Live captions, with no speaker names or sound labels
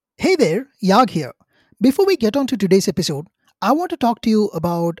there, Yag here. Before we get on to today's episode, I want to talk to you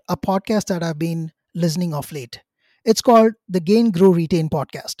about a podcast that I've been listening of late. It's called the Gain, Grow, Retain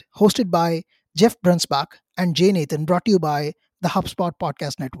podcast, hosted by Jeff Brunsbach and Jay Nathan, brought to you by the HubSpot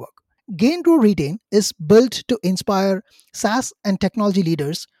Podcast Network. Gain, Grow, Retain is built to inspire SaaS and technology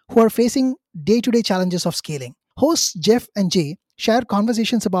leaders who are facing day to day challenges of scaling. Hosts Jeff and Jay share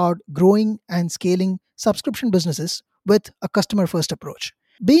conversations about growing and scaling subscription businesses with a customer first approach.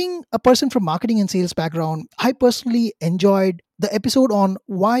 Being a person from marketing and sales background, I personally enjoyed the episode on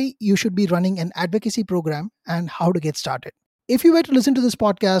why you should be running an advocacy program and how to get started. If you were to listen to this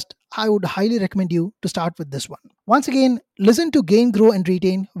podcast, I would highly recommend you to start with this one. Once again, listen to Gain, Grow, and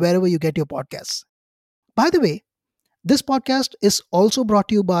Retain wherever you get your podcasts. By the way, this podcast is also brought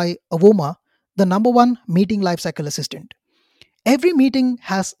to you by Avoma, the number one meeting lifecycle assistant. Every meeting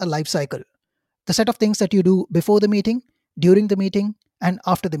has a life cycle, the set of things that you do before the meeting, during the meeting, and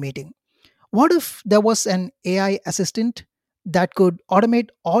after the meeting. What if there was an AI assistant that could automate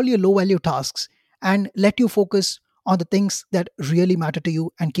all your low value tasks and let you focus on the things that really matter to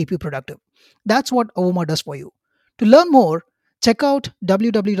you and keep you productive? That's what Avoma does for you. To learn more, check out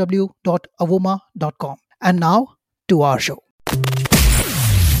www.avoma.com. And now to our show.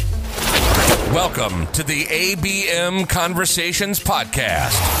 Welcome to the ABM Conversations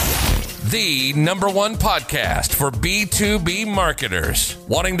Podcast, the number one podcast for B2B marketers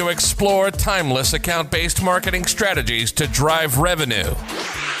wanting to explore timeless account-based marketing strategies to drive revenue,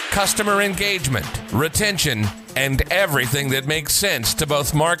 customer engagement, retention, and everything that makes sense to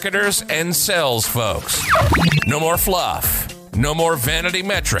both marketers and sales folks. No more fluff. No more vanity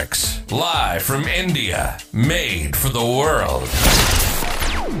metrics. Live from India. Made for the world.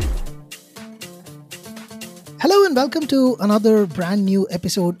 Hello and welcome to another brand new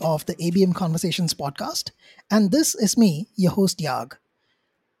episode of the ABM Conversations podcast. And this is me, your host Yag.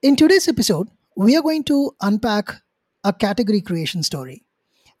 In today's episode, we are going to unpack a category creation story.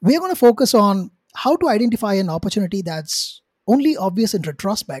 We are going to focus on how to identify an opportunity that's only obvious in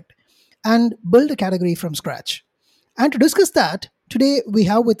retrospect and build a category from scratch. And to discuss that, today we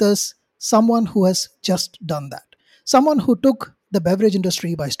have with us someone who has just done that. Someone who took the beverage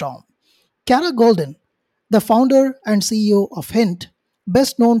industry by storm. Cara Goldin, the founder and CEO of Hint,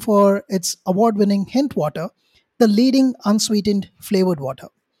 best known for its award-winning Hint Water, the leading unsweetened flavored water.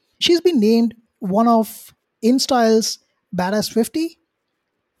 She's been named one of InStyle's Badass 50,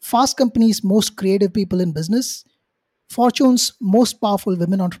 Fast Company's most creative people in business, Fortune's most powerful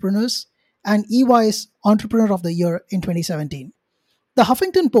women entrepreneurs, and EY's Entrepreneur of the Year in 2017. The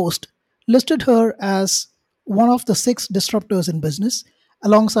Huffington Post listed her as one of the 6 disruptors in business,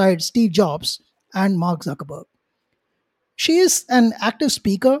 alongside Steve Jobs and Mark Zuckerberg. She is an active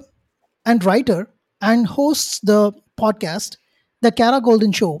speaker and writer and hosts the podcast, The Cara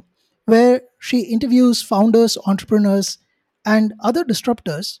Goldin Show, where she interviews founders, entrepreneurs, and other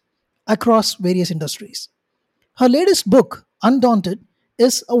disruptors across various industries. Her latest book, Undaunted,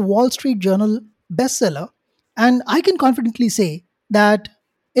 is a Wall Street Journal bestseller, and I can confidently say that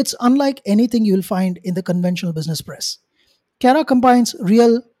it's unlike anything you'll find in the conventional business press. Cara combines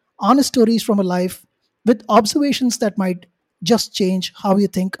real, honest stories from her life with observations that might just change how you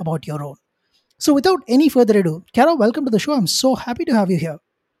think about your own. So, without any further ado, Cara, welcome to the show. I'm so happy to have you here.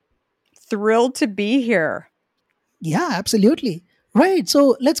 Thrilled to be here. Yeah, absolutely. Right.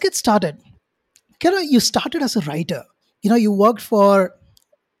 So, let's get started. Cara, you started as a writer. You worked for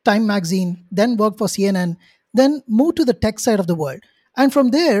Time Magazine, then worked for CNN, then moved to the tech side of the world. And from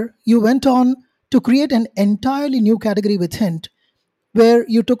there, you went on to create an entirely new category with Hint, where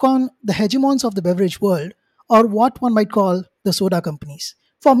you took on the hegemons of the beverage world, or what one might call the soda companies.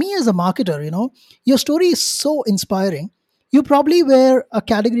 For me as a marketer, your story is so inspiring. You probably were a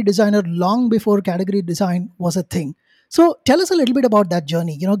category designer long before category design was a thing. So tell us a little bit about that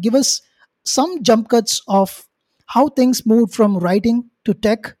journey. Give us some jump cuts of how things moved from writing to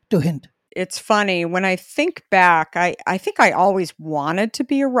tech to Hint. It's funny, when I think back, I think I always wanted to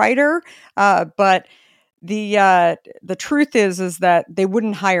be a writer, but the truth is that they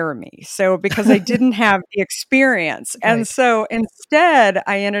wouldn't hire me. So because I didn't have the experience. And Right. so instead,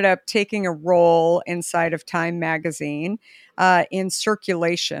 I ended up taking a role inside of Time Magazine in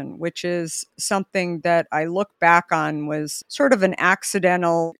circulation, which is something that I look back on was sort of an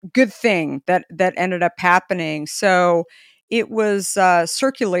accidental good thing that ended up happening. So it was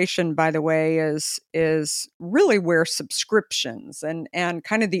circulation, by the way, is really where subscriptions and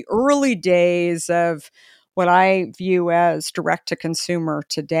kind of the early days of what I view as direct to consumer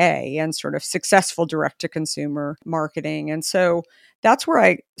today and sort of successful direct to consumer marketing. And so that's where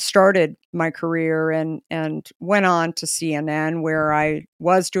I started my career and went on to CNN, where I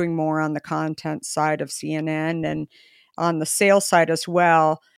was doing more on the content side of CNN and on the sales side as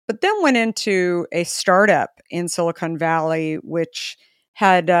well. But then went into a startup in Silicon Valley, which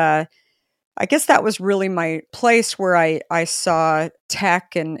had I guess that was really my place where I saw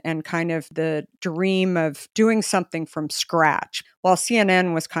tech and kind of the dream of doing something from scratch. While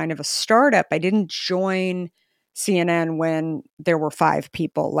CNN was kind of a startup, I didn't join CNN when there were 5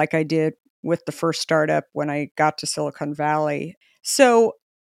 people like I did with the first startup when I got to Silicon Valley. So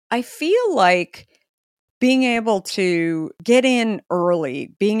I feel like being able to get in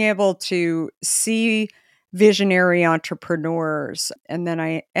early, being able to see visionary entrepreneurs. And then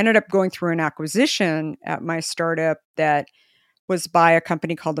I ended up going through an acquisition at my startup that was by a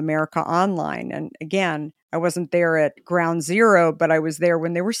company called America Online. And again, I wasn't there at ground zero, but I was there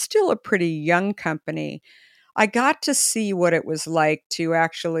when they were still a pretty young company. I got to see what it was like to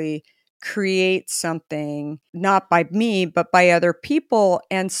actually create something, not by me, but by other people,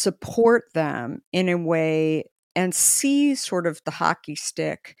 and support them in a way and see sort of the hockey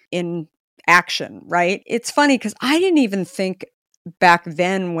stick in action, right? It's funny because I didn't even think back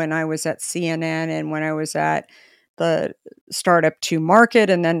then when I was at CNN and when I was at the startup to market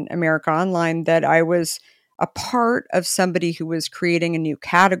and then America Online that I was a part of somebody who was creating a new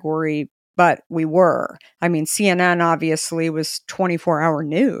category, but we were. I mean, CNN obviously was 24-hour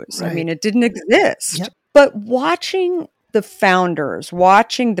news. Right. I mean, it didn't exist. Yep. But watching the founders,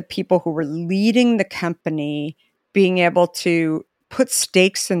 watching the people who were leading the company, being able to put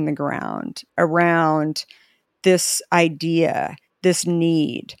stakes in the ground around this idea, this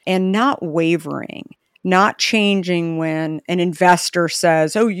need, and not wavering, not changing when an investor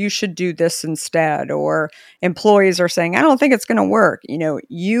says, oh, you should do this instead, or employees are saying, I don't think it's going to work. You know,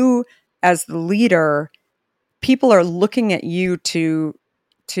 you as the leader, people are looking at you to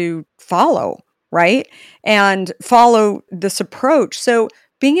follow, right? And follow this approach. So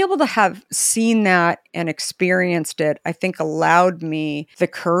being able to have seen that and experienced it, I think allowed me the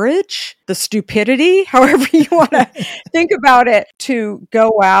courage, the stupidity, however you want to think about it, to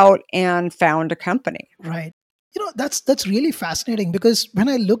go out and found a company. Right. That's really fascinating because when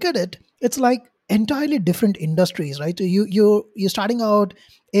I look at it, it's like entirely different industries, right? So you're starting out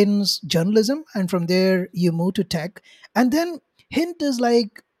in journalism, and from there you move to tech, and then Hint is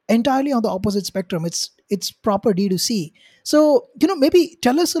like entirely on the opposite spectrum. It's proper D2C. So maybe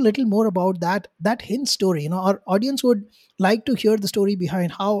tell us a little more about that Hint story. Our audience would like to hear the story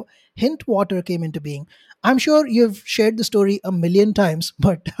behind how Hint Water came into being. I'm sure you've shared the story a million times,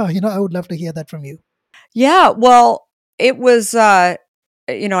 but I would love to hear that from you. Yeah, well, it was, I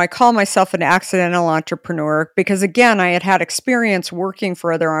call myself an accidental entrepreneur because, again, I had experience working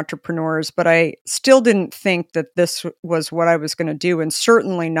for other entrepreneurs, but I still didn't think that this was what I was going to do, and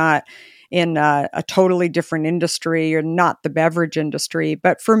certainly not in a totally different industry or not the beverage industry.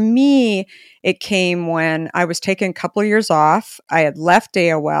 But for me, it came when I was taking a couple of years off. I had left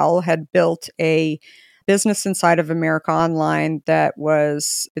AOL, had built a business inside of America Online that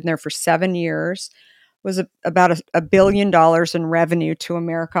was been there for 7 years, was about $1 billion in revenue to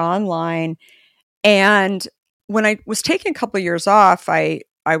America Online. And when I was taking a couple of years off, I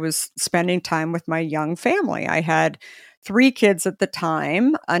was spending time with my young family. I had 3 kids at the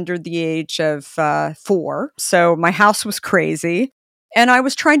time under the age of 4. So my house was crazy. And I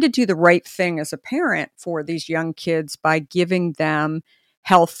was trying to do the right thing as a parent for these young kids by giving them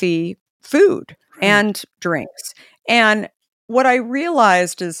healthy food and drinks. And what I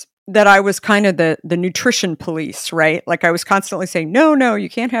realized is that I was kind of the nutrition police, right? Like I was constantly saying, no, you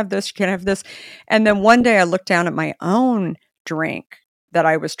can't have this, you can't have this. And then one day I looked down at my own drink that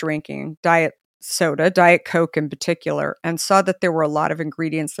I was drinking, diet soda, Diet Coke in particular, and saw that there were a lot of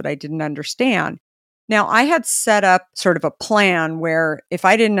ingredients that I didn't understand. Now, I had set up sort of a plan where if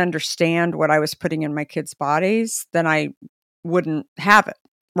I didn't understand what I was putting in my kids' bodies, then I wouldn't have it,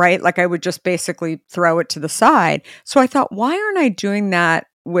 right? Like I would just basically throw it to the side. So I thought, why aren't I doing that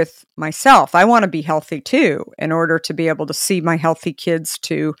with myself? I want to be healthy too, in order to be able to see my healthy kids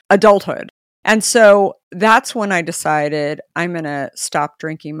to adulthood. And so that's when I decided I'm going to stop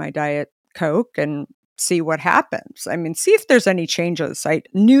drinking my Diet Coke and see what happens. I mean, see if there's any changes. I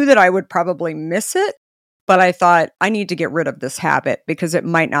knew that I would probably miss it, but I thought I need to get rid of this habit because it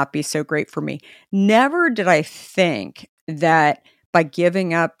might not be so great for me. Never did I think that by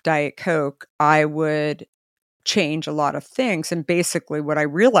giving up Diet Coke, I would change a lot of things. And basically what I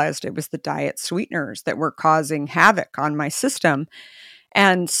realized, it was the diet sweeteners that were causing havoc on my system.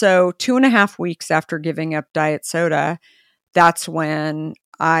 And so 2.5 weeks after giving up diet soda, that's when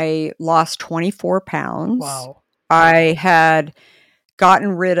I lost 24 pounds. Wow. I had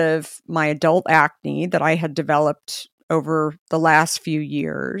gotten rid of my adult acne that I had developed over the last few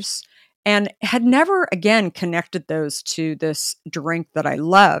years and had never again connected those to this drink that I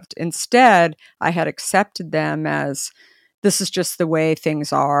loved. Instead, I had accepted them as this is just the way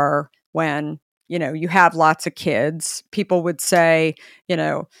things are when, you have lots of kids. People would say,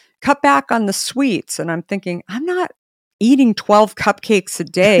 cut back on the sweets. And I'm thinking, I'm not eating 12 cupcakes a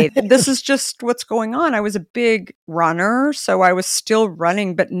day. This is just what's going on. I was a big runner, so I was still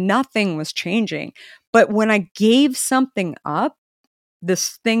running, but nothing was changing. But when I gave something up,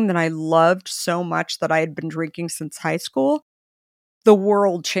 this thing that I loved so much that I had been drinking since high school, the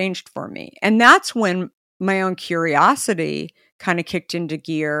world changed for me. And that's when my own curiosity kind of kicked into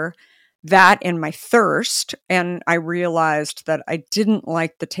gear, that and my thirst. And I realized that I didn't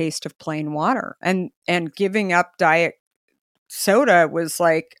like the taste of plain water, and giving up diet soda was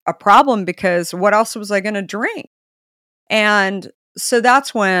like a problem because what else was I going to drink? And so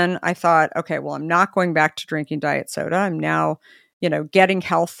that's when I thought, okay, well, I'm not going back to drinking diet soda. I'm now, getting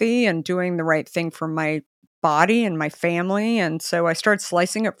healthy and doing the right thing for my body and my family. And so I started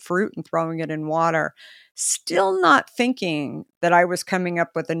slicing up fruit and throwing it in water, still not thinking that I was coming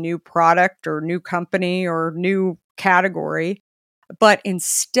up with a new product or new company or new category. But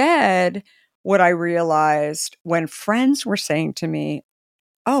instead, what I realized when friends were saying to me,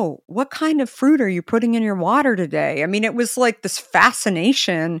 "Oh, what kind of fruit are you putting in your water today?" I mean, it was like this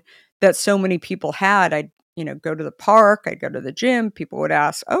fascination that so many people had. I'd, go to the park, I'd go to the gym, people would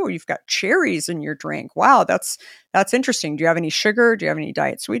ask, "Oh, you've got cherries in your drink. Wow, that's interesting. Do you have any sugar? Do you have any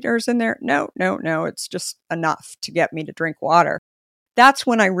diet sweeteners in there?" No, no, no. It's just enough to get me to drink water. That's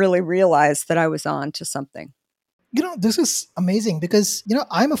when I really realized that I was on to something. This is amazing because,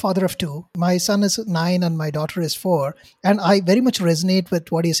 I'm a father of two. My son is 9 and my daughter is 4. And I very much resonate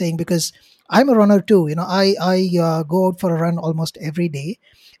with what you're saying because I'm a runner too. I go out for a run almost every day.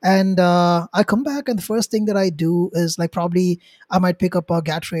 And I come back, and the first thing that I do is like probably I might pick up a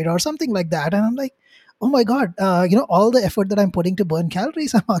Gatorade or something like that. And I'm like, oh my God, all the effort that I'm putting to burn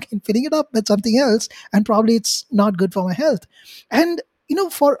calories, I'm again filling it up with something else. And probably it's not good for my health. And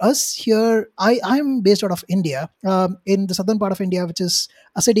for us here, I'm based out of India, in the southern part of India, which is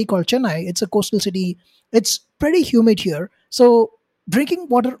a city called Chennai. It's a coastal city. It's pretty humid here, so drinking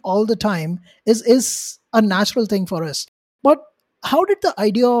water all the time is a natural thing for us. But how did the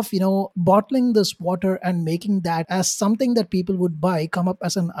idea of bottling this water and making that as something that people would buy come up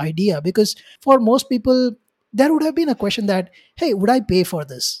as an idea? Because for most people, there would have been a question that, hey, would I pay for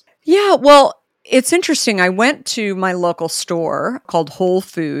this? Yeah, well, it's interesting. I went to my local store called Whole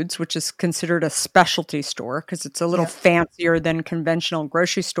Foods, which is considered a specialty store because it's a little Yeah. fancier than conventional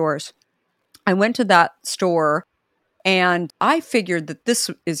grocery stores. I went to that store and I figured that this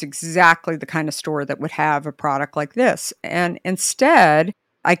is exactly the kind of store that would have a product like this. And instead,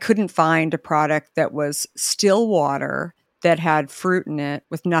 I couldn't find a product that was still water that had fruit in it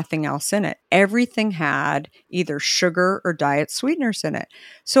with nothing else in it. Everything had either sugar or diet sweeteners in it.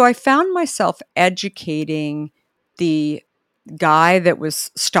 So I found myself educating the guy that was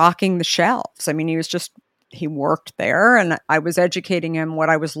stocking the shelves. I mean, he worked there, and I was educating him what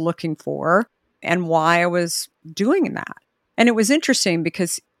I was looking for and why I was doing that. And it was interesting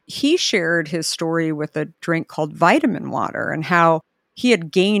because he shared his story with a drink called vitamin water and how he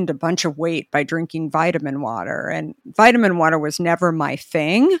had gained a bunch of weight by drinking vitamin water. And vitamin water was never my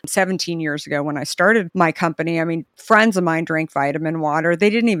thing. 17 years ago when I started my company, I mean, friends of mine drank vitamin water. They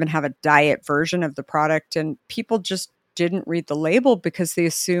didn't even have a diet version of the product. And people just didn't read the label because they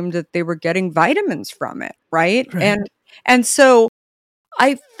assumed that they were getting vitamins from it, right? Right. And so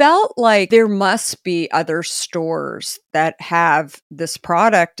I felt like there must be other stores that have this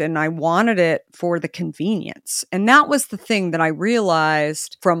product, and I wanted it for the convenience. And that was the thing that I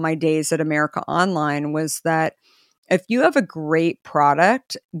realized from my days at America Online was that if you have a great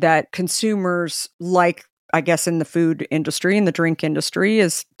product that consumers like, I guess in the food industry and the drink industry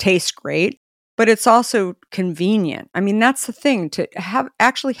is tastes great, but it's also convenient. I mean, that's the thing, to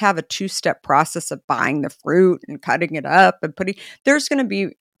actually have a two-step process of buying the fruit and cutting it up and putting, there's going to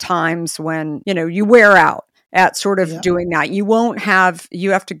be times when, you wear out at sort of Yeah. doing that. You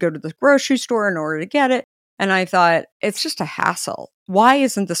have to go to the grocery store in order to get it. And I thought, it's just a hassle. Why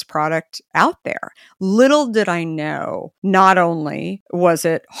isn't this product out there? Little did I know, not only was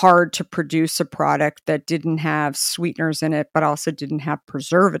it hard to produce a product that didn't have sweeteners in it, but also didn't have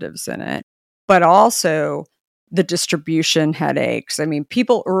preservatives in it, but also the distribution headaches. I mean,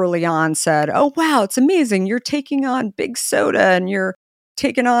 people early on said, "Oh, wow, it's amazing. You're taking on big soda and you're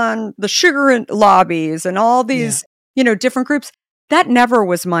taken on the sugar lobbies and all these, different groups. That never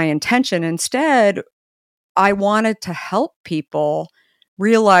was my intention. Instead, I wanted to help people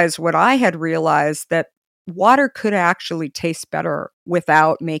realize what I had realized, that water could actually taste better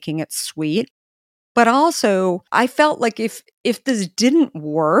without making it sweet. But also, I felt like if this didn't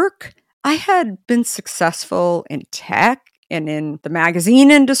work, I had been successful in tech and in the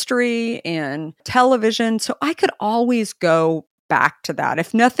magazine industry and television, so I could always go back to that.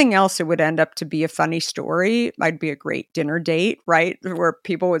 If nothing else, it would end up to be a funny story. I'd be a great dinner date, right? Where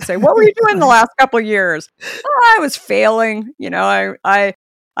people would say, "What were you doing the last couple of years?" "Oh, I was failing.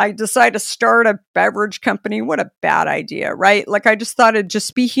 I decided to start a beverage company. What a bad idea," right? Like, I just thought it'd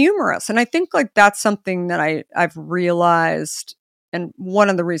just be humorous. And I think like that's something that I've realized. And one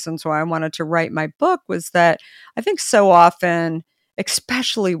of the reasons why I wanted to write my book was that I think so often,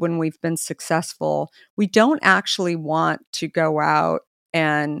 especially when we've been successful, we don't actually want to go out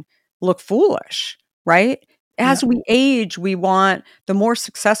and look foolish, right? Yeah. As we age, we want, the more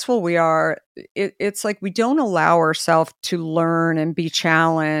successful we are, it's like we don't allow ourselves to learn and be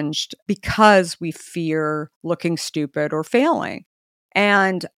challenged because we fear looking stupid or failing.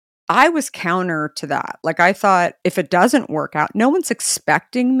 And I was counter to that. Like, I thought, if it doesn't work out, no one's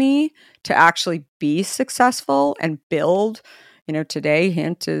expecting me to actually be successful and build. Today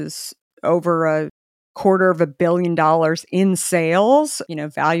Hint is over $250 million in sales,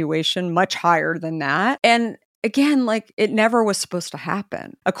 valuation much higher than that. And again, like, it never was supposed to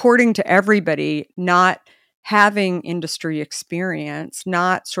happen. According to everybody, not having industry experience,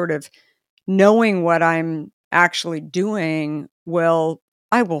 not sort of knowing what I'm actually doing,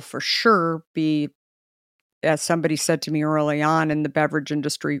 I will for sure be, as somebody said to me early on in the beverage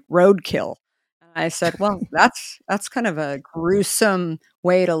industry, roadkill. I said, well, that's kind of a gruesome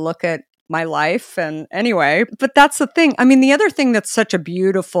way to look at my life. And anyway, but that's the thing. I mean, the other thing that's such a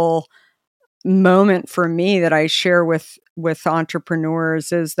beautiful moment for me that I share with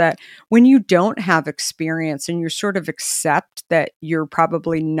entrepreneurs is that when you don't have experience and you sort of accept that you're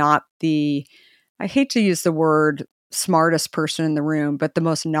probably not I hate to use the word smartest person in the room, but the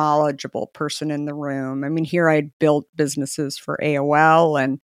most knowledgeable person in the room. I mean, here I'd built businesses for AOL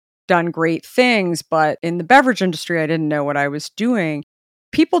and done great things, but in the beverage industry, I didn't know what I was doing.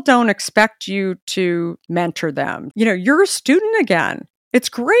 People don't expect you to mentor them. You're a student again. It's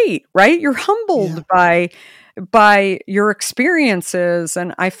great, right? You're humbled by your experiences.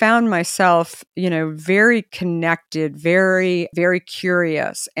 And I found myself, very connected, very, very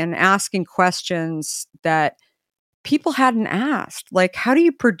curious, and asking questions that people hadn't asked. Like, how do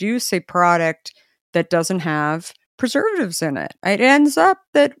you produce a product that doesn't have preservatives in it? It ends up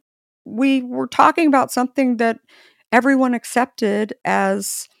that we were talking about something that everyone accepted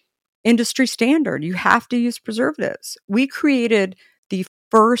as industry standard. You have to use preservatives. We created the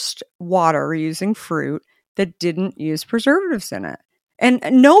first water using fruit that didn't use preservatives in it. And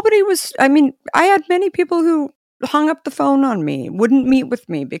nobody was, I mean, I had many people who hung up the phone on me, wouldn't meet with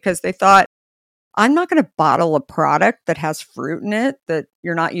me because they thought, I'm not going to bottle a product that has fruit in it, that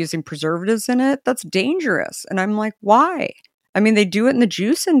you're not using preservatives in it. That's dangerous. And I'm like, why? I mean, they do it in the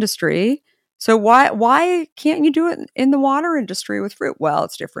juice industry. So why can't you do it in the water industry with fruit? Well,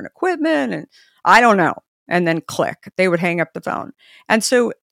 it's different equipment and I don't know. And then click, they would hang up the phone. And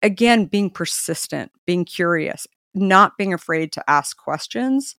so again, being persistent, being curious, not being afraid to ask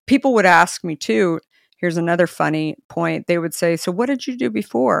questions. People would ask me too. Here's another funny point. They would say, so what did you do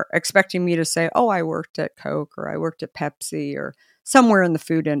before? Expecting me to say, oh, I worked at Coke or I worked at Pepsi or somewhere in the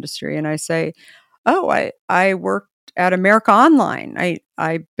food industry. And I say, oh, I worked at America Online.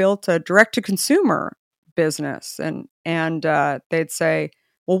 I built a direct-to-consumer business. And they'd say,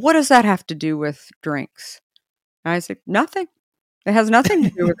 well, what does that have to do with drinks? And I said, nothing. It has nothing to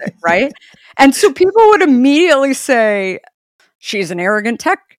do with it, right? And so people would immediately say, she's an arrogant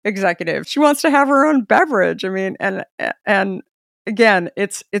tech executive. She wants to have her own beverage. I mean, and again,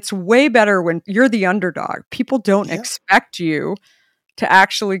 it's way better when you're the underdog. People don't expect you to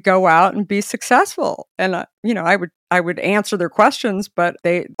actually go out and be successful. And I would answer their questions, but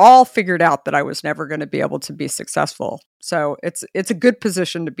they all figured out that I was never going to be able to be successful. So it's a good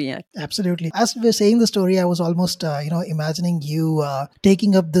position to be in. Absolutely. As we were saying the story, I was almost, imagining you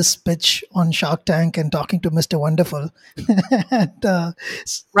taking up this pitch on Shark Tank and talking to Mr. Wonderful. and,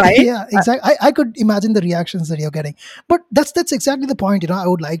 right? Yeah, exactly. I could imagine the reactions that you're getting. But that's exactly the point. I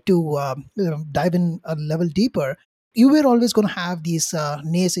would like to dive in a level deeper. You were always going to have these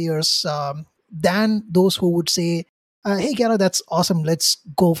naysayers than those who would say, hey, Kiara, that's awesome. Let's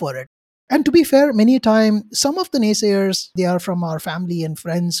go for it. And to be fair, many a time, some of the naysayers, they are from our family and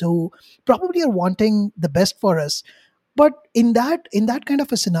friends who probably are wanting the best for us. But in that kind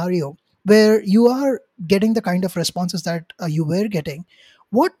of a scenario where you are getting the kind of responses that you were getting,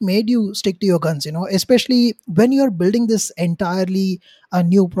 what made you stick to your guns, especially when you're building this entirely a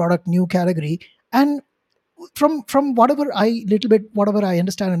new product, new category? And from whatever I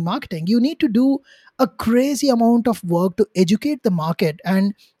understand in marketing, you need to do a crazy amount of work to educate the market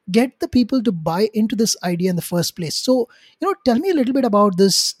and get the people to buy into this idea in the first place. So, tell me a little bit about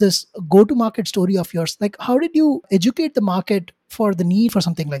this go to market story of yours. Like, how did you educate the market for the need for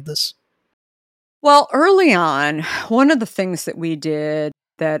something like this? Well, early on, one of the things that we did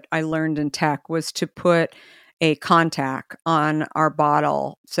that I learned in tech was to put a contact on our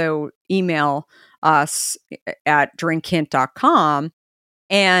bottle. So email us at drinkhint.com.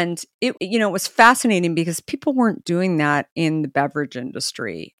 And it was fascinating because people weren't doing that in the beverage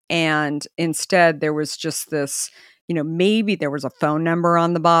industry. And instead, there was just this, maybe there was a phone number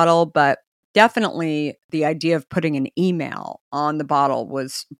on the bottle, but definitely the idea of putting an email on the bottle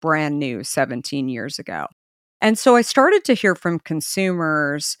was brand new 17 years ago. And so I started to hear from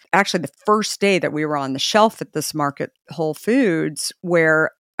consumers, actually, the first day that we were on the shelf at this market, Whole Foods,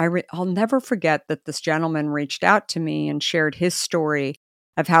 where I'll never forget that this gentleman reached out to me and shared his story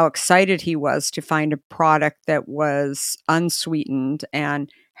of how excited he was to find a product that was unsweetened and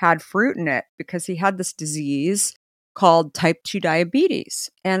had fruit in it because he had this disease called type 2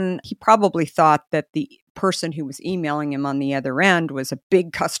 diabetes. And he probably thought that the person who was emailing him on the other end was a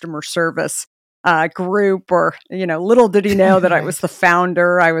big customer service group, or, little did he know that I was Right. the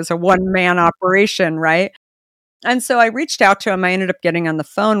founder. I was a one man operation, right? And so I reached out to him. I ended up getting on the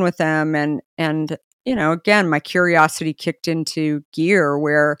phone with him, and again, my curiosity kicked into gear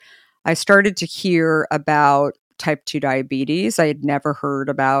where I started to hear about type 2 diabetes. I had never heard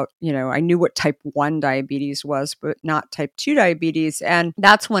about, I knew what type 1 diabetes was, but not type 2 diabetes. And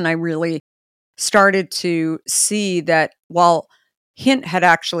that's when I really started to see that while Hint had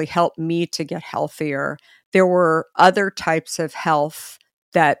actually helped me to get healthier, there were other types of health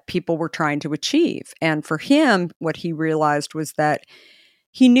that people were trying to achieve. And for him, what he realized was that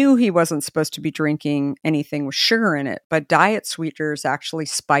he knew he wasn't supposed to be drinking anything with sugar in it, but diet sweeteners actually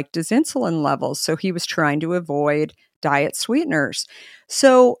spiked his insulin levels. So he was trying to avoid diet sweeteners.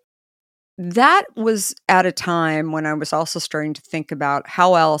 So that was at a time when I was also starting to think about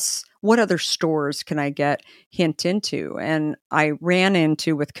what other stores can I get Hint into? And I ran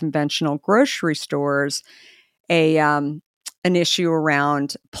into, with conventional grocery stores, a an issue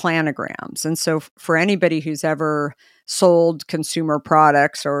around planograms. And so for anybody who's ever sold consumer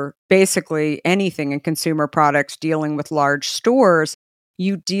products, or basically anything in consumer products dealing with large stores,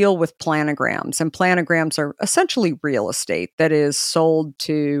 you deal with planograms. And planograms are essentially real estate that is sold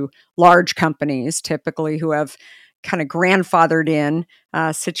to large companies, typically, who have kind of grandfathered in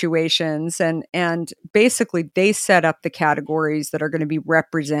situations, and basically they set up the categories that are going to be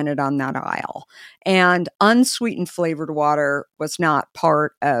represented on that aisle. And unsweetened flavored water was not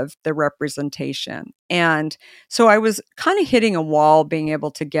part of the representation. And so I was kind of hitting a wall being able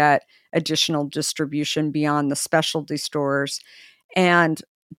to get additional distribution beyond the specialty stores. And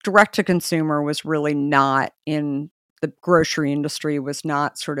direct to consumer was really not in the grocery industry, was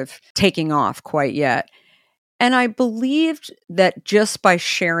not sort of taking off quite yet. And I believed that just by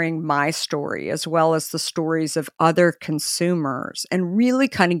sharing my story, as well as the stories of other consumers, and really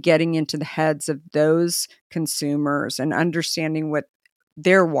kind of getting into the heads of those consumers and understanding what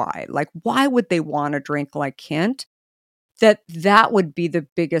their why, like why would they want to drink like Hint, that would be the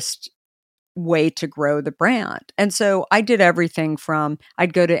biggest way to grow the brand. And so I did everything from,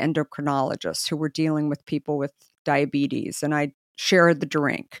 I'd go to endocrinologists who were dealing with people with diabetes, and I'd share the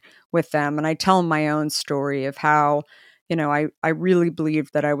drink with them, and I tell them my own story of how, I really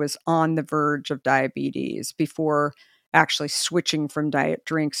believed that I was on the verge of diabetes before actually switching from diet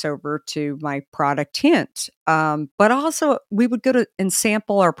drinks over to my product Hint. But also we would go to and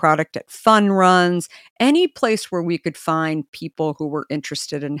sample our product at fun runs, any place where we could find people who were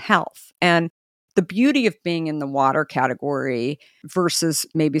interested in health. And the beauty of being in the water category versus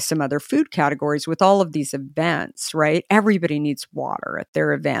maybe some other food categories, with all of these events, right? Everybody needs water at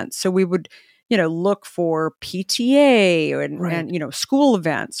their events. So we would, look for PTA Right. and school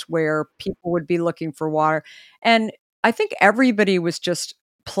events where people would be looking for water. And I think everybody was just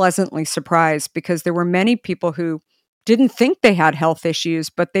pleasantly surprised, because there were many people who didn't think they had health issues,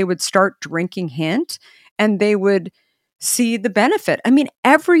 but they would start drinking Hint and they would see the benefit. I mean,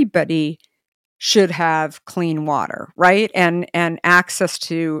 everybody should have clean water, right? And access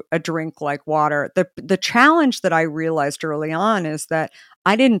to a drink like water. The challenge that I realized early on is that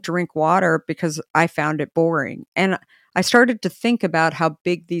I didn't drink water because I found it boring. And I started to think about how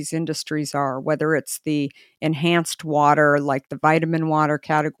big these industries are, whether it's the enhanced water, like the vitamin water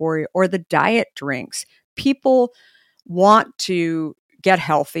category, or the diet drinks. People want to get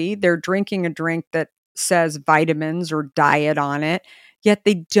healthy. They're drinking a drink that says vitamins or diet on it, yet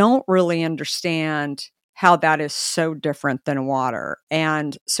they don't really understand how that is so different than water.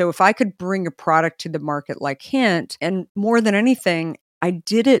 And so if I could bring a product to the market like Hint, and more than anything, I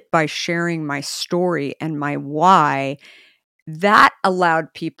did it by sharing my story and my why, that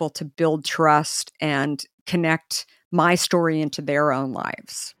allowed people to build trust and connect my story into their own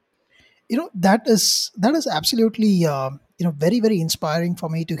lives. That is absolutely very inspiring for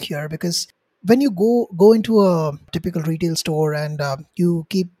me to hear, because when you go into a typical retail store and you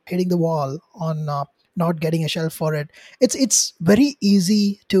keep hitting the wall on not getting a shelf for it, it's very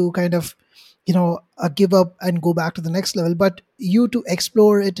easy to kind of give up and go back to the next level. But you to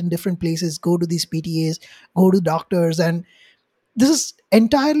explore it in different places, go to these PTAs, go to doctors, and this is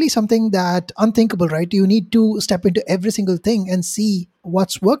entirely something that unthinkable, right? You need to step into every single thing and see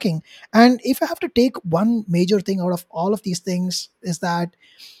what's working. And if I have to take one major thing out of all of these things, is that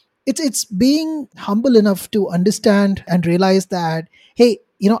it's being humble enough to understand and realize that, hey,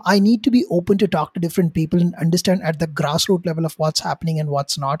 I need to be open to talk to different people and understand at the grassroots level of what's happening and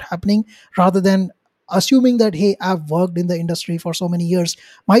what's not happening, rather than assuming that, hey, I've worked in the industry for so many years,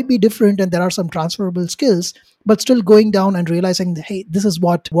 might be different and there are some transferable skills, but still going down and realizing that, hey, this is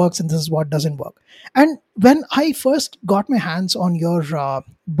what works and this is what doesn't work. And when I first got my hands on your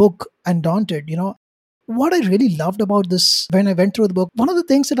book Undaunted, what I really loved about this, when I went through the book, one of the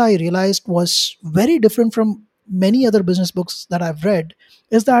things that I realized was very different from many other business books that I've read,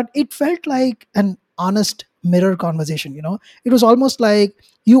 is that it felt like an honest mirror conversation. It was almost like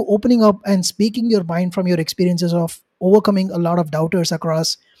you opening up and speaking your mind from your experiences of overcoming a lot of doubters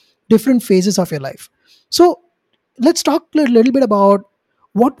across different phases of your life. So let's talk a little bit about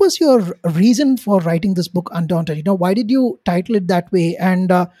what was your reason for writing this book Undaunted. Why did you title it that way,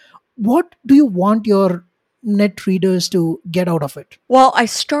 and what do you want your net readers to get out of it? Well, I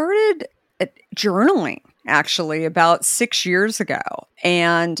started journaling actually about 6 years ago.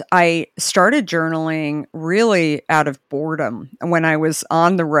 And I started journaling really out of boredom when I was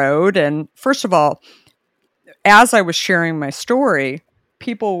on the road. And first of all, as I was sharing my story,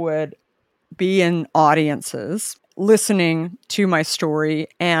 people would be in audiences listening to my story,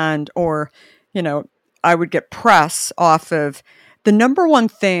 or I would get press off of the number one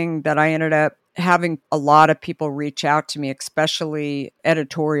thing that I ended up having a lot of people reach out to me, especially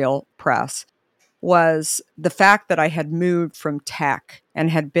editorial press, was the fact that I had moved from tech and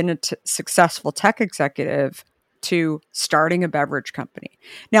had been a successful tech executive to starting a beverage company.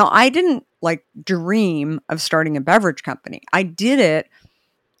 Now, I didn't dream of starting a beverage company. I did it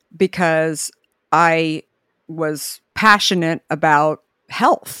because I was passionate about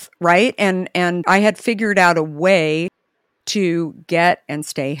health, right? And I had figured out a way to get and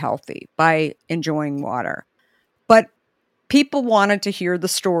stay healthy by enjoying water. But people wanted to hear the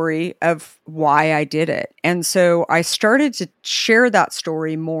story of why I did it. And so I started to share that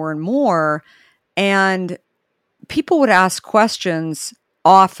story more and more. And people would ask questions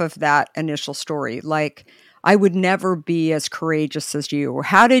off of that initial story, like, I would never be as courageous as you, or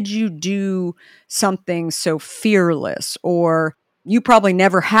how did you do something so fearless, or you probably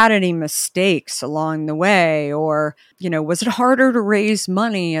never had any mistakes along the way, or was it harder to raise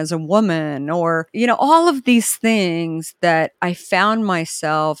money as a woman, or all of these things that I found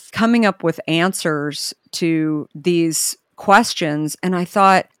myself coming up with answers to these questions. And I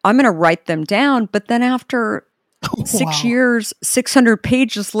thought, I'm going to write them down. But then after 6 Wow. years, 600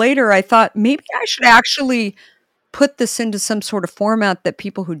 pages later, I thought maybe I should actually put this into some sort of format that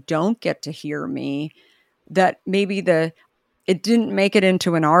people who don't get to hear me, that maybe it didn't make it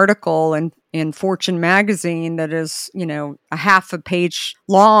into an article in Fortune magazine that is, a half a page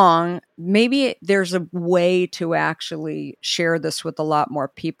long. Maybe there's a way to actually share this with a lot more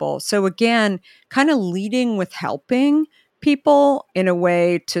people. So again, kind of leading with helping people in a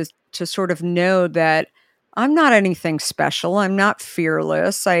way to sort of know that I'm not anything special. I'm not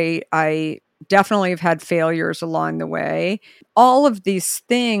fearless. I definitely have had failures along the way. All of these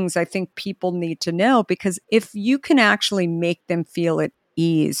things I think people need to know, because if you can actually make them feel at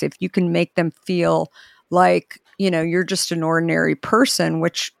ease, if you can make them feel like, you're just an ordinary person,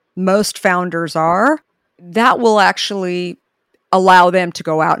 which most founders are, that will actually allow them to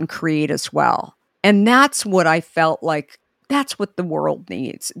go out and create as well. And that's what I felt like That's what the world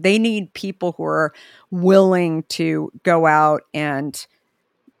needs. They need people who are willing to go out and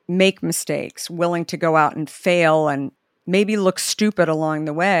make mistakes, willing to go out and fail and maybe look stupid along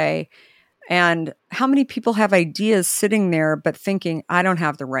the way. And how many people have ideas sitting there, but thinking, I don't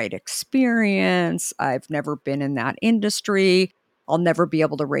have the right experience. I've never been in that industry. I'll never be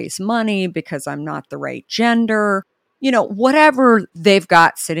able to raise money because I'm not the right gender. Whatever they've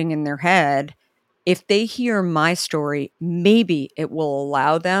got sitting in their head, if they hear my story, maybe it will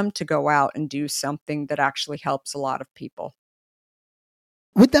allow them to go out and do something that actually helps a lot of people.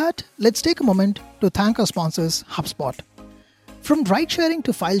 With that, let's take a moment to thank our sponsors, HubSpot. From ride sharing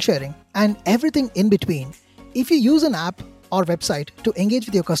to file sharing and everything in between, if you use an app or website to engage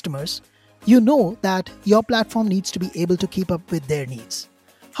with your customers, you know that your platform needs to be able to keep up with their needs.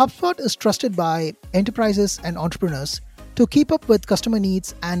 HubSpot is trusted by enterprises and entrepreneurs to keep up with customer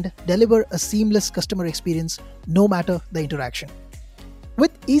needs and deliver a seamless customer experience no matter the interaction.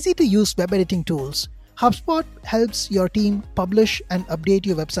 With easy-to-use web editing tools, HubSpot helps your team publish and update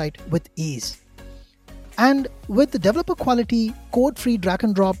your website with ease. And with the developer quality, code-free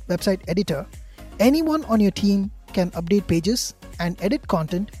drag-and-drop website editor, anyone on your team can update pages and edit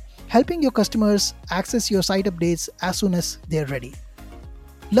content, helping your customers access your site updates as soon as they're ready.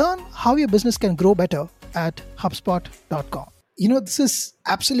 Learn how your business can grow better at HubSpot.com. This is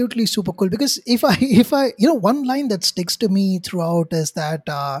absolutely super cool because if I, one line that sticks to me throughout is that,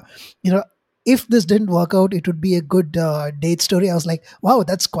 if this didn't work out, it would be a good date story. I was like, wow,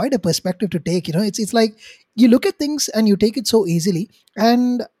 that's quite a perspective to take. It's like you look at things and you take it so easily.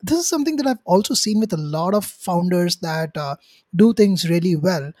 And this is something that I've also seen with a lot of founders that do things really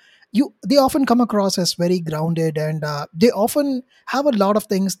well. They often come across as very grounded, and they often have a lot of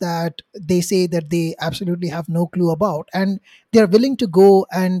things that they say that they absolutely have no clue about, and they're willing to go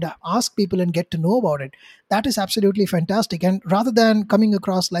and ask people and get to know about it. That is absolutely fantastic. And rather than coming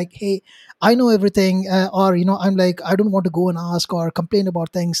across like, hey, I know everything, or I'm like, I don't want to go and ask or complain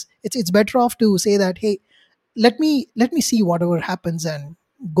about things, it's better off to say that, hey, let me see whatever happens and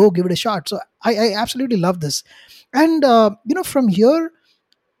go give it a shot. So I absolutely love this. And from here,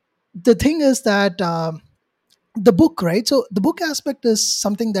 the thing is that the book, right? So the book aspect is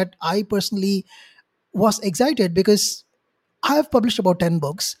something that I personally was excited because I have published about 10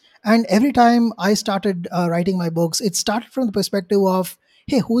 books. And every time I started writing my books, it started from the perspective of,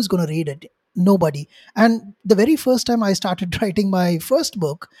 hey, who's going to read it? Nobody. And the very first time I started writing my first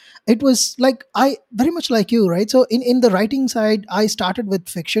book, it was like, I very much like you, right? So in the writing side, I started with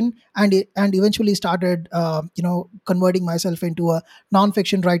fiction and eventually started, converting myself into a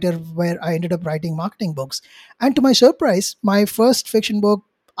non-fiction writer where I ended up writing marketing books. And to my surprise, my first fiction book,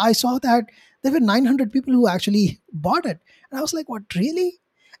 I saw that there were 900 people who actually bought it. And I was like, what, really?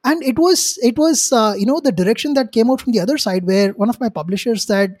 And it was the direction that came out from the other side, where one of my publishers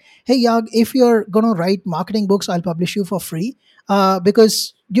said, hey Yag, if you're going to write marketing books, I'll publish you for free,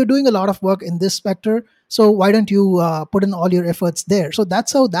 because you're doing a lot of work in this sector, so why don't you put in all your efforts there? So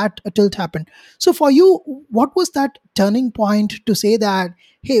that's how that tilt happened. So for you, what was that turning point to say that,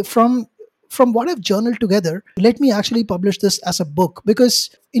 hey, from what I've journaled together, let me actually publish this as a book?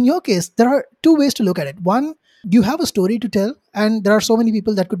 Because in your case, there are two ways to look at it. One, you have a story to tell, and there are so many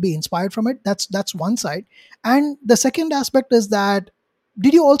people that could be inspired from it. That's one side. And the second aspect is that,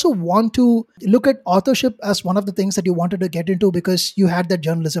 did you also want to look at authorship as one of the things that you wanted to get into because you had that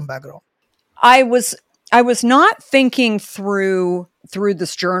journalism background? I was not thinking through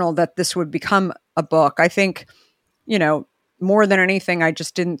this journal that this would become a book. I think, more than anything, I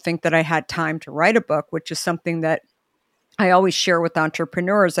just didn't think that I had time to write a book, which is something that I always share with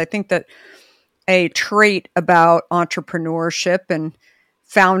entrepreneurs. I think that a trait about entrepreneurship and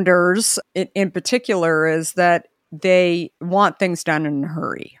founders in particular is that they want things done in a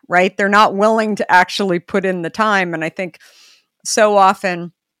hurry, right? They're not willing to actually put in the time. And I think so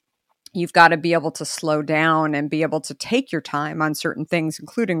often you've got to be able to slow down and be able to take your time on certain things,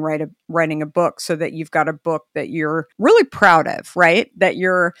 including writing a book, so that you've got a book that you're really proud of, right? That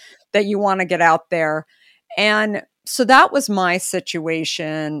you want to get out there. And so that was my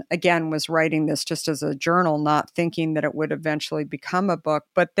situation. Again, was writing this just as a journal, not thinking that it would eventually become a book.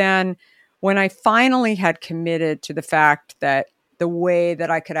 But then when I finally had committed to the fact that the way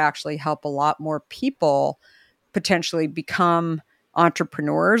that I could actually help a lot more people potentially become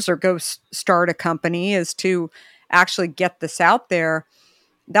entrepreneurs or go start a company is to actually get this out there,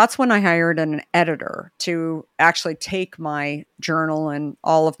 that's when I hired an editor to actually take my journal and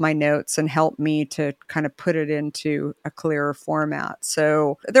all of my notes and help me to kind of put it into a clearer format.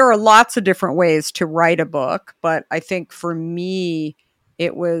 So there are lots of different ways to write a book, but I think for me,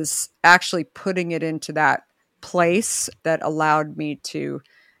 it was actually putting it into that place that allowed me to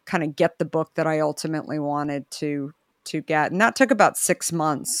kind of get the book that I ultimately wanted to get. And that took about 6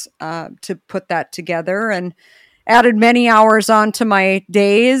 months to put that together, and added many hours onto my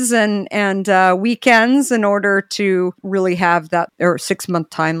days and weekends in order to really have that, or 6 month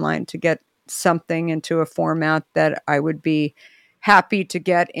timeline to get something into a format that I would be happy to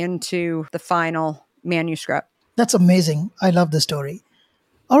get into the final manuscript. That's amazing. I love the story.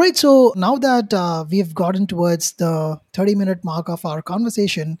 All right, so now that we've gotten towards the 30-minute mark of our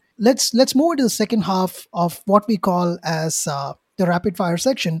conversation, let's move into the second half of what we call as the rapid fire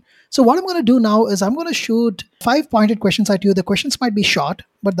section. So what I'm going to do now is I'm going to shoot five pointed questions at you. The questions might be short,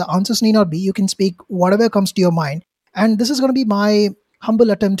 but the answers need not be. You can speak whatever comes to your mind, and this is going to be my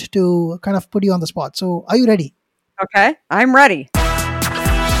humble attempt to kind of put you on the spot. So are you ready? Okay, I'm ready.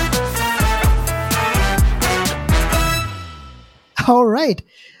 All right.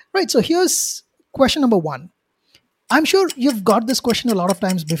 Right. So here's question number one. I'm sure you've got this question a lot of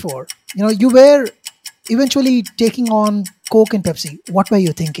times before. You were eventually taking on Coke and Pepsi. What were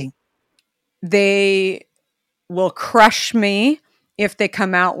you thinking? They will crush me if they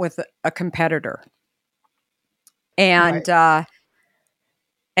come out with a competitor. Right.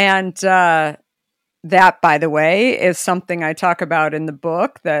 And that, by the way, is something I talk about in the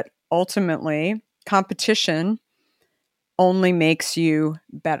book, that ultimately competition only makes you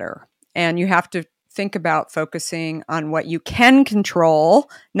better. And you have to think about focusing on what you can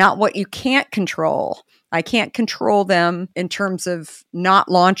control, not what you can't control. I can't control them in terms of not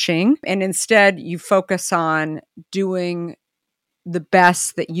launching. And instead, you focus on doing the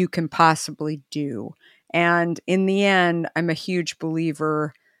best that you can possibly do. And in the end, I'm a huge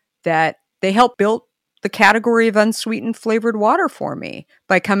believer that they helped build the category of unsweetened flavored water for me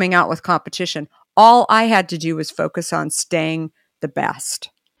by coming out with competition. All I had to do was focus on staying the best.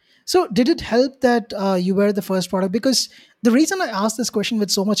 So, did it help that you were the first product? Because the reason I asked this question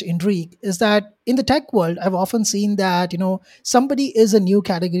with so much intrigue is that in the tech world, I've often seen that somebody is a new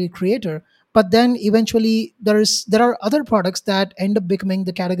category creator, but then eventually there are other products that end up becoming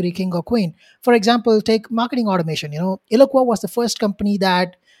the category king or queen. For example, take marketing automation. Eloqua was the first company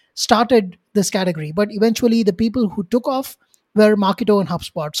that started this category, but eventually the people who took off were Marketo and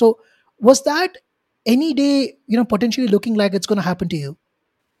HubSpot. So, was that any day potentially looking like it's going to happen to you?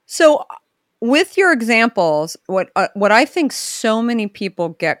 So, with your examples, what I think so many people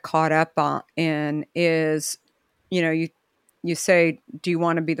get caught up in is, you say, do you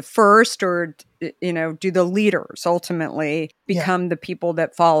want to be the first, or do the leaders ultimately Yeah. become the people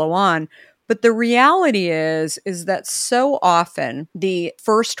that follow on? But the reality is that so often the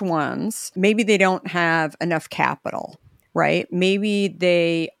first ones, maybe they don't have enough capital, right? Maybe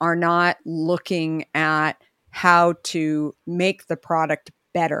they are not looking at how to make the product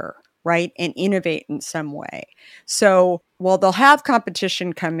better, right? And innovate in some way. So while they'll have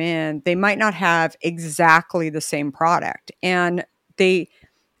competition come in, they might not have exactly the same product. And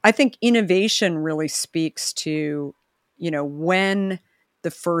I think innovation really speaks to, when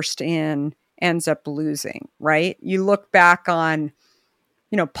the first in ends up losing, right? You look back on,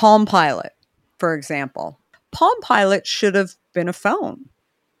 Palm Pilot, for example. Palm Pilot should have been a phone,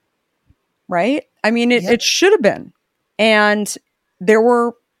 right? I mean, Yeah. it should have been. And there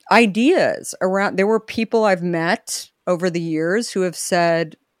were ideas around, there were people I've met over the years who have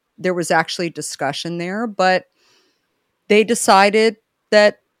said there was actually discussion there, but they decided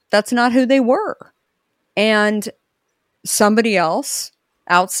that that's not who they were. And somebody else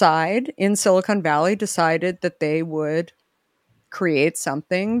outside in Silicon Valley decided that they would create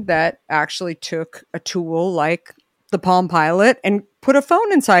something that actually took a tool like the Palm Pilot and put a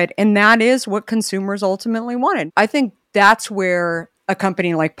phone inside. And that is what consumers ultimately wanted. I think that's where a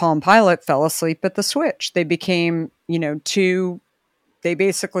company like Palm Pilot fell asleep at the switch. They became, they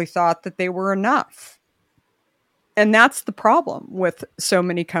basically thought that they were enough. And that's the problem with so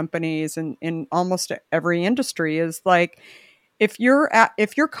many companies and in almost every industry, is like, if your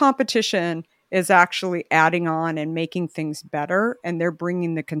competition is actually adding on and making things better, and they're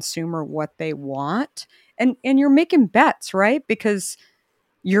bringing the consumer what they want, and you're making bets, right? Because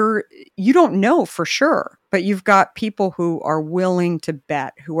you don't know for sure, but you've got people who are willing to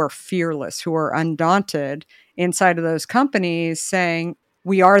bet, who are fearless, who are undaunted inside of those companies, saying,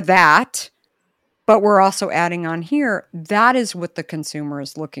 we are that, but we're also adding on here. That is what the consumer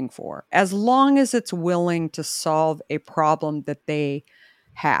is looking for. As long as it's willing to solve a problem that they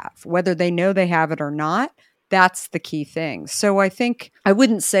have, whether they know they have it or not, that's the key thing. So I think I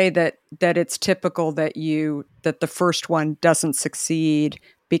wouldn't say that it's typical that the first one doesn't succeed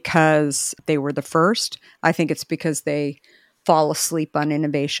because they were the first. I think it's because they fall asleep on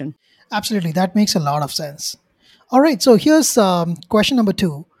innovation. Absolutely. That makes a lot of sense. All right, so here's question number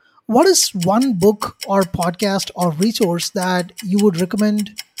two. What is one book or podcast or resource that you would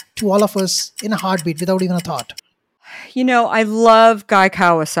recommend to all of us in a heartbeat without even a thought? I love Guy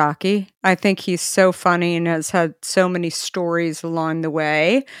Kawasaki. I think he's so funny and has had so many stories along the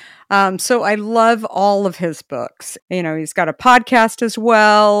way. So I love all of his books. He's got a podcast as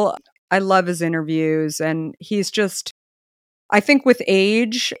well. I love his interviews, and he's just, I think with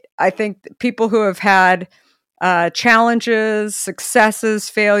age, I think people who have had challenges, successes,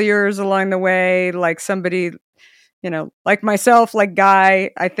 failures along the way, like somebody, like myself, like Guy,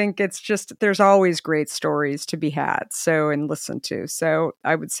 I think it's just there's always great stories to be had. So and listened to. So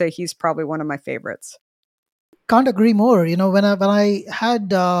I would say he's probably one of my favorites. Can't agree more. When I had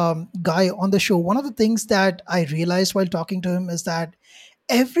Guy on the show, one of the things that I realized while talking to him is that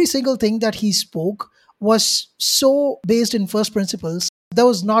every single thing that he spoke was so based in first principles. There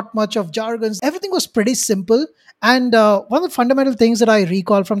was not much of jargons. Everything was pretty simple. And one of the fundamental things that I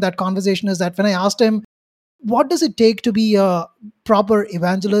recall from that conversation is that when I asked him, what does it take to be a proper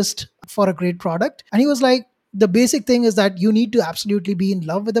evangelist for a great product? And he was like, the basic thing is that you need to absolutely be in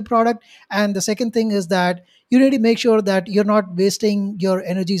love with the product. And the second thing is that you need to make sure that you're not wasting your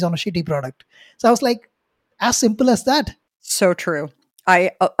energies on a shitty product. So I was like, as simple as that. So true.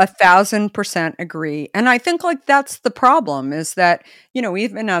 I 1,000% agree. And I think like that's the problem is that,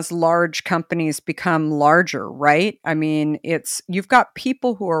 even as large companies become larger, right? I mean, you've got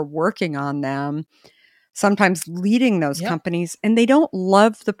people who are working on them, sometimes leading those Yeah. companies, and they don't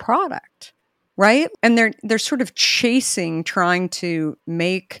love the product. Right? And they're sort of trying to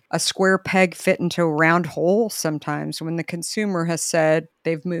make a square peg fit into a round hole sometimes when the consumer has said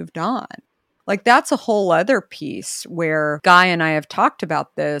they've moved on. Like that's a whole other piece where Guy and I have talked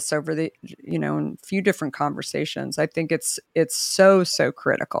about this over in a few different conversations. I think it's so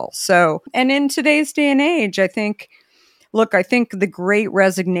critical. So, and in today's day and age, I think the great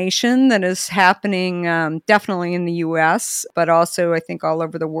resignation that is happening definitely in the US, but also I think all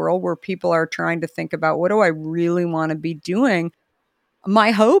over the world where people are trying to think about what do I really want to be doing?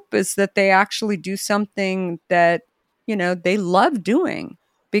 My hope is that they actually do something that, they love doing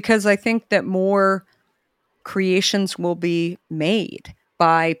because I think that more creations will be made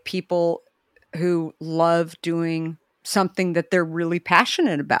by people who love doing something that they're really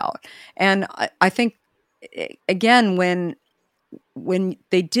passionate about. And I think, again, when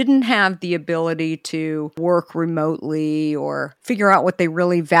they didn't have the ability to work remotely or figure out what they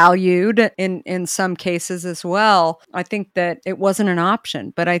really valued in some cases as well, I think that it wasn't an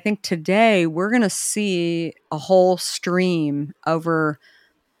option. But I think today we're going to see a whole stream over,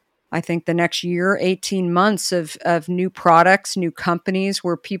 I think, the next year, 18 months of new products, new companies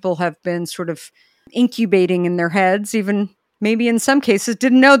where people have been sort of incubating in their heads, even maybe in some cases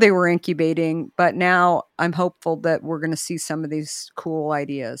didn't know they were incubating. But now I'm hopeful that we're going to see some of these cool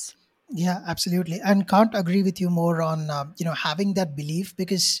ideas. Yeah, absolutely. And can't agree with you more on having that belief,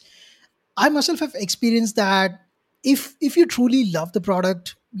 because I myself have experienced that if you truly love the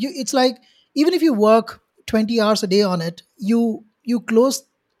product, it's like even if you work 20 hours a day on it, you close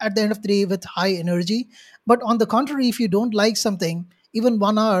at the end of the day with high energy. But on the contrary, if you don't like something, even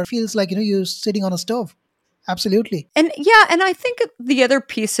 1 hour feels like you're sitting on a stove. Absolutely. And yeah, and I think the other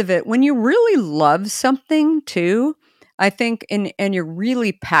piece of it, when you really love something too, I think and you're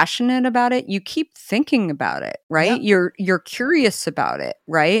really passionate about it, you keep thinking about it, Yeah. right? You're curious about it,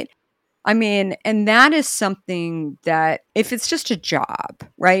 right? I mean, and that is something that if it's just a job,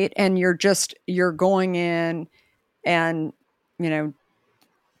 right? And you're going in and, you know,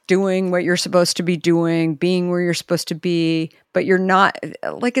 doing what you're supposed to be doing, being where you're supposed to be, but you're not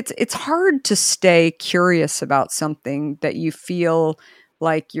like it's hard to stay curious about something that you feel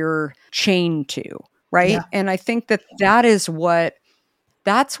like you're chained to, right? Yeah. And I think that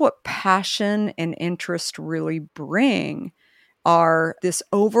that's what passion and interest really bring are this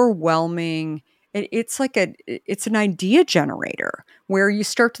overwhelming it's an idea generator where you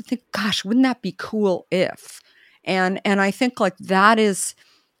start to think, gosh, wouldn't that be cool if, and I think like that is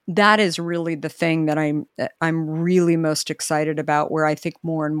really the thing that I'm really most excited about, where I think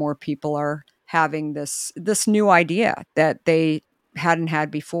more and more people are having this new idea that they hadn't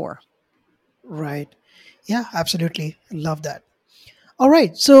had before. Right. Yeah, absolutely. Love that. All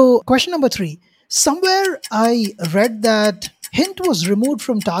right. So, question number three. Somewhere I read that Hint was removed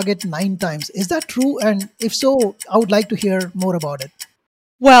from Target 9 times. Is that true? And if so, I would like to hear more about it.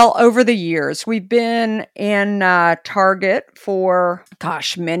 Well, over the years, we've been in Target for,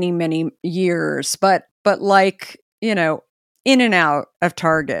 gosh, many, many years. But like, in and out of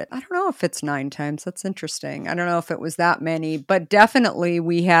Target. I don't know if it's 9 times. That's interesting. I don't know if it was that many, but definitely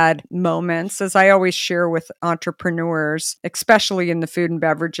we had moments, as I always share with entrepreneurs, especially in the food and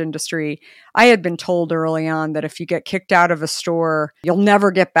beverage industry. I had been told early on that if you get kicked out of a store, you'll never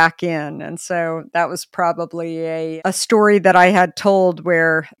get back in. And so that was probably a story that I had told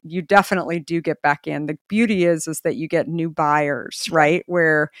where you definitely do get back in. The beauty is that you get new buyers, right?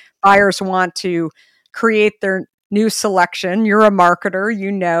 Where buyers want to create their new selection. You're a marketer,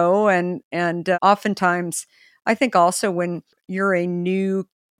 and oftentimes I think also when you're a new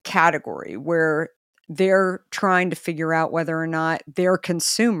category where they're trying to figure out whether or not their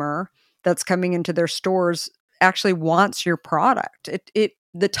consumer that's coming into their stores actually wants your product.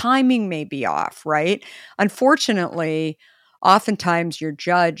 The timing may be off, right? Unfortunately, oftentimes you're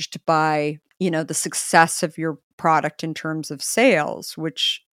judged by, the success of your product in terms of sales,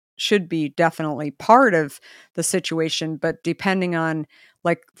 which should be definitely part of the situation. But depending on,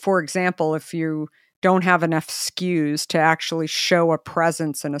 like, for example, if you don't have enough SKUs to actually show a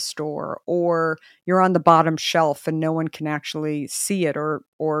presence in a store, or you're on the bottom shelf and no one can actually see it, or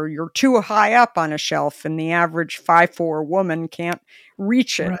you're too high up on a shelf and the average 5'4" woman can't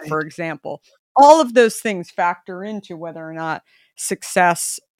reach it, for Right. example. All of those things factor into whether or not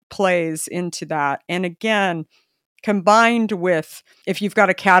success plays into that. And again, combined with if you've got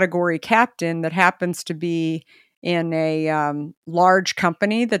a category captain that happens to be in a large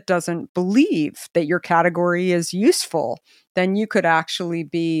company that doesn't believe that your category is useful, then you could actually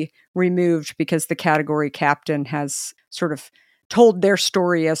be removed because the category captain has sort of told their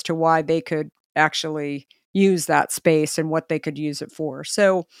story as to why they could actually use that space and what they could use it for.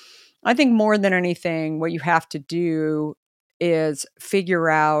 So I think more than anything, what you have to do is figure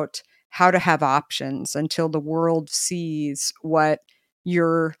out how to have options until the world sees what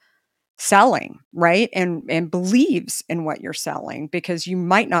you're selling, right? And believes in what you're selling, because you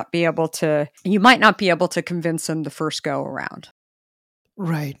might not be able to convince them the first go around.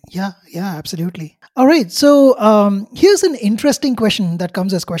 Right. Yeah. Yeah. Absolutely. All right. So here's an interesting question that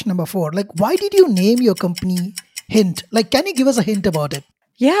comes as question number 4. Like, why did you name your company Hint? Like, can you give us a hint about it?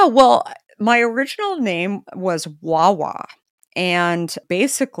 Yeah, well, my original name was Wawa. And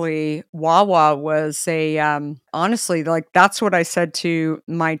basically, Wawa was honestly, like, that's what I said to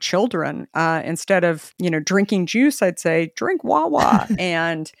my children. Instead of, drinking juice, I'd say, drink Wawa.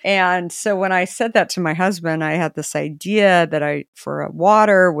 And so when I said that to my husband, I had this idea for a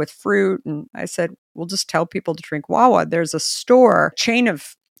water with fruit. And I said, we'll just tell people to drink Wawa. There's a chain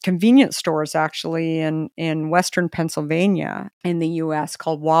of convenience stores actually in Western Pennsylvania in the US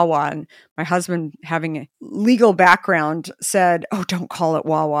called Wawa. And my husband, having a legal background, said, "Oh, don't call it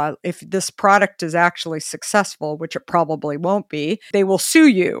Wawa. If this product is actually successful, which it probably won't be, they will sue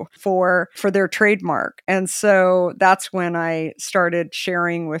you for their trademark." And so that's when I started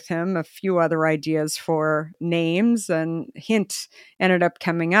sharing with him a few other ideas for names, and Hint ended up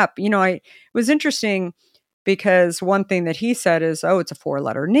coming up. It was interesting because one thing that he said is, "Oh, it's a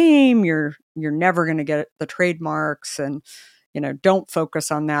 4-letter name. You're never going to get the trademarks, and don't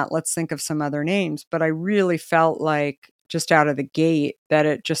focus on that. Let's think of some other names." But I really felt like, just out of the gate, that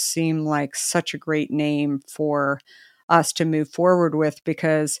it just seemed like such a great name for us to move forward with,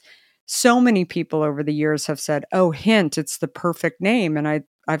 because so many people over the years have said, "Oh, Hint, it's the perfect name." And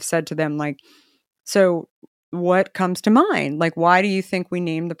I've said to them, like, "So what comes to mind? Like, why do you think we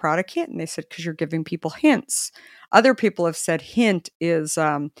named the product Hint?" And they said, "Because you're giving people hints." Other people have said hint is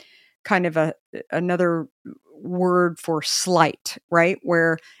kind of another word for slight, right?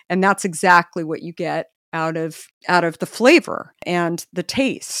 And that's exactly what you get out of the flavor and the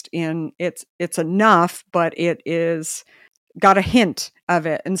taste. And it's enough, but it is got a hint of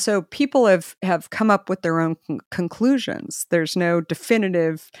it. And so people have come up with their own conclusions. There's no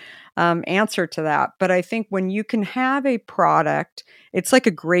definitive answer to that. But I think when you can have a product, it's like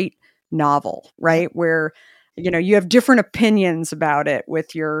a great novel, right? Where you have different opinions about it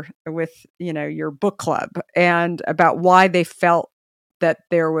with your book club, and about why they felt that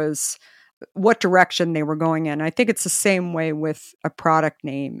there was what direction they were going in. I think it's the same way with a product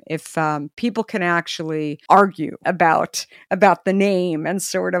name. If people can actually argue about the name and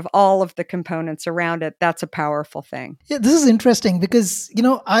sort of all of the components around it, that's a powerful thing. Yeah, this is interesting because,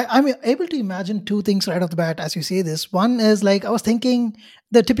 I'm able to imagine two things right off the bat as you say this. One is, like, I was thinking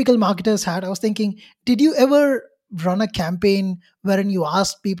the typical marketers had, I was thinking, did you ever run a campaign wherein you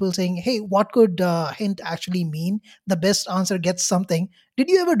asked people saying, hey, what could hint actually mean? The best answer gets something. Did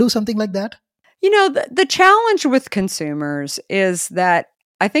you ever do something like that? The challenge with consumers is that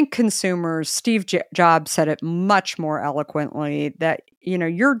I think consumers, Steve Jobs said it much more eloquently that,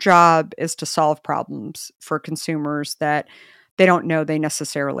 your job is to solve problems for consumers that they don't know they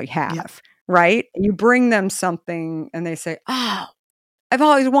necessarily Yeah. have, right? You bring them something and they say, oh, I've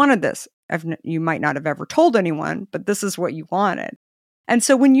always wanted this. You might not have ever told anyone, but this is what you wanted. And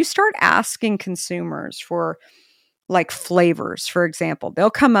so when you start asking consumers for like flavors, for example,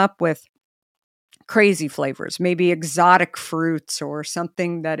 they'll come up with crazy flavors, maybe exotic fruits or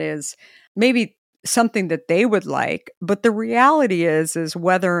something that is maybe something that they would like. But the reality is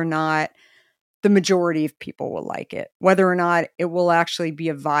whether or not the majority of people will like it, whether or not it will actually be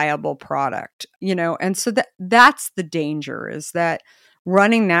a viable product, and so that's the danger, is that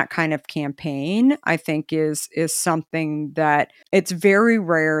running that kind of campaign, I think is something that it's very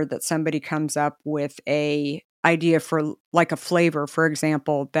rare that somebody comes up with a idea for like a flavor, for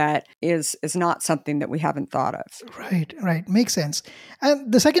example, that is not something that we haven't thought of. Right. Makes sense.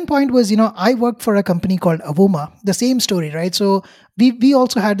 And the second point was, I worked for a company called Avoma. The same story, right? So we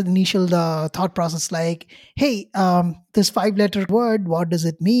also had the initial thought process like, hey, this 5 letter word, what does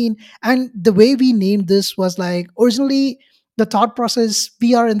it mean? And the way we named this was like originally the thought process.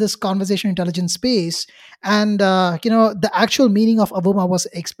 We are in this conversation intelligence space, and the actual meaning of Avoma was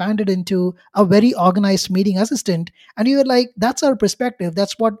expanded into a very organized meeting assistant. And we were like, that's our perspective.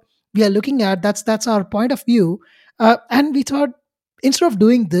 That's what we are looking at. That's our point of view. And we thought, instead of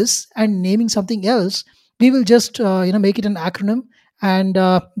doing this and naming something else, we will just make it an acronym and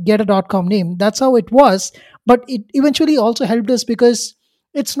get a .com name. That's how it was. But it eventually also helped us because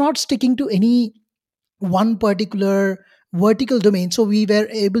it's not sticking to any one particular vertical domain. So we were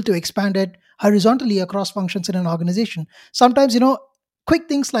able to expand it horizontally across functions in an organization. Sometimes, quick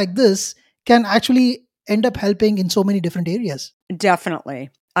things like this can actually end up helping in so many different areas. Definitely.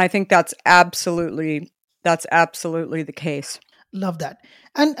 I think that's absolutely the case. Love that.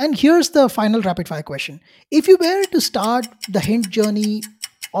 And here's the final rapid fire question. If you were to start the hint journey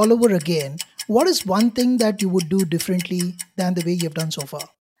all over again, what is one thing that you would do differently than the way you've done so far?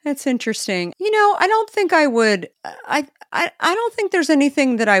 That's interesting. I don't think I would. I don't think there's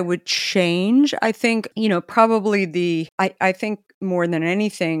anything that I would change. I think, probably I think more than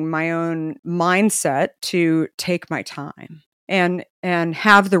anything, my own mindset to take my time and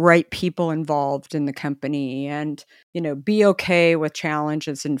have the right people involved in the company, and be okay with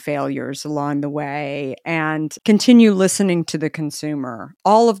challenges and failures along the way, and continue listening to the consumer.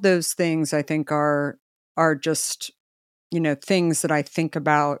 All of those things I think are just things that I think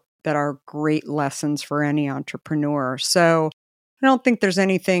about that are great lessons for any entrepreneur. So I don't think there's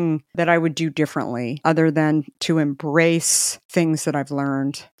anything that I would do differently other than to embrace things that I've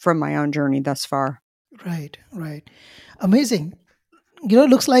learned from my own journey thus far. Right. Amazing.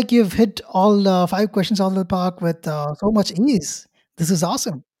 Looks like you've hit all 5 questions out of the park with so much ease. This is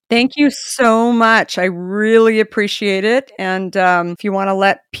awesome. Thank you so much. I really appreciate it. And if you want to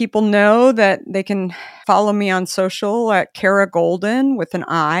let people know that they can follow me on social at Kara Goldin with an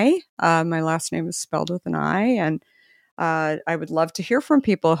I. My last name is spelled with an I. And I would love to hear from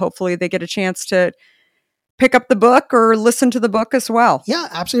people. Hopefully, they get a chance to pick up the book or listen to the book as well. Yeah,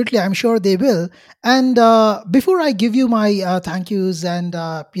 absolutely. I'm sure they will. And before I give you my thank yous and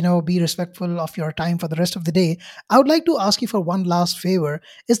be respectful of your time for the rest of the day, I would like to ask you for one last favor.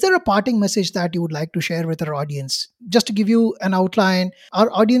 Is there a parting message that you would like to share with our audience? Just to give you an outline,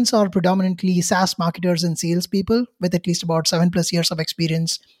 our audience are predominantly SaaS marketers and salespeople with at least about 7+ years of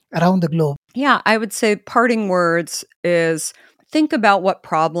experience around the globe. Yeah, I would say parting words is think about what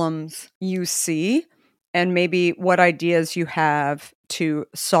problems you see and maybe what ideas you have to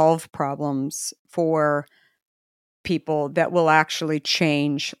solve problems for people that will actually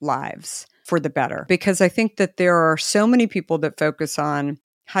change lives for the better. Because I think that there are so many people that focus on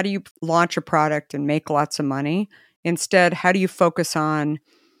how do you launch a product and make lots of money? Instead, how do you focus on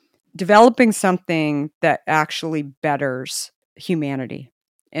developing something that actually betters humanity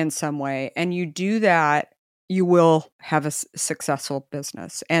in some way? And you do that, you will have a successful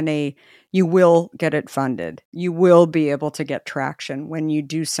business, and you will get it funded. You will be able to get traction when you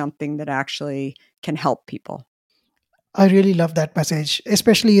do something that actually can help people. I really love that message,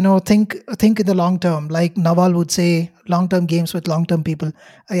 especially think in the long term, like Naval would say, long term games with long term people.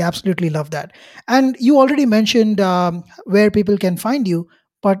 I absolutely love that. And you already mentioned where people can find you,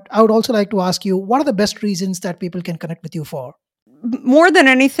 but I would also like to ask you, what are the best reasons that people can connect with you for? More than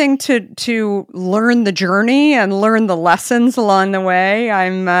anything, to learn the journey and learn the lessons along the way.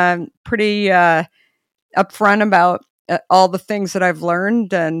 I'm pretty upfront about all the things that I've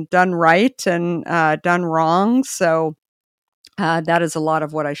learned and done right and done wrong. So that is a lot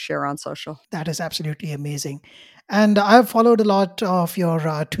of what I share on social. That is absolutely amazing. And I've followed a lot of your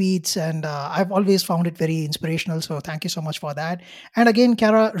tweets, and I've always found it very inspirational. So thank you so much for that. And again,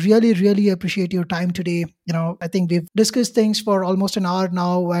 Kara, really, really appreciate your time today. I think we've discussed things for almost an hour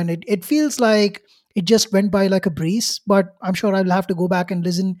now, and it feels like it just went by like a breeze. But I'm sure I'll have to go back and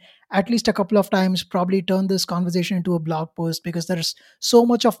listen at least a couple of times, probably turn this conversation into a blog post because there's so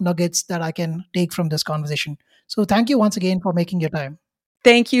much of nuggets that I can take from this conversation. So thank you once again for making your time.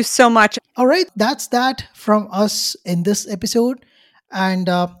 Thank you so much. All right, that's that from us in this episode. And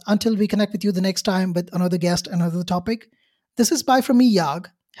until we connect with you the next time with another guest, another topic, this is bye from me, Yag.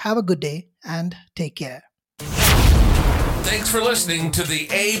 Have a good day and take care. Thanks for listening to the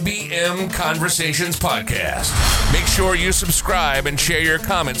ABM Conversations podcast. Make sure you subscribe and share your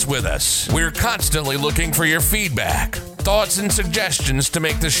comments with us. We're constantly looking for your feedback, thoughts, and suggestions to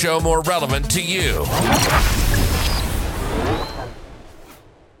make the show more relevant to you.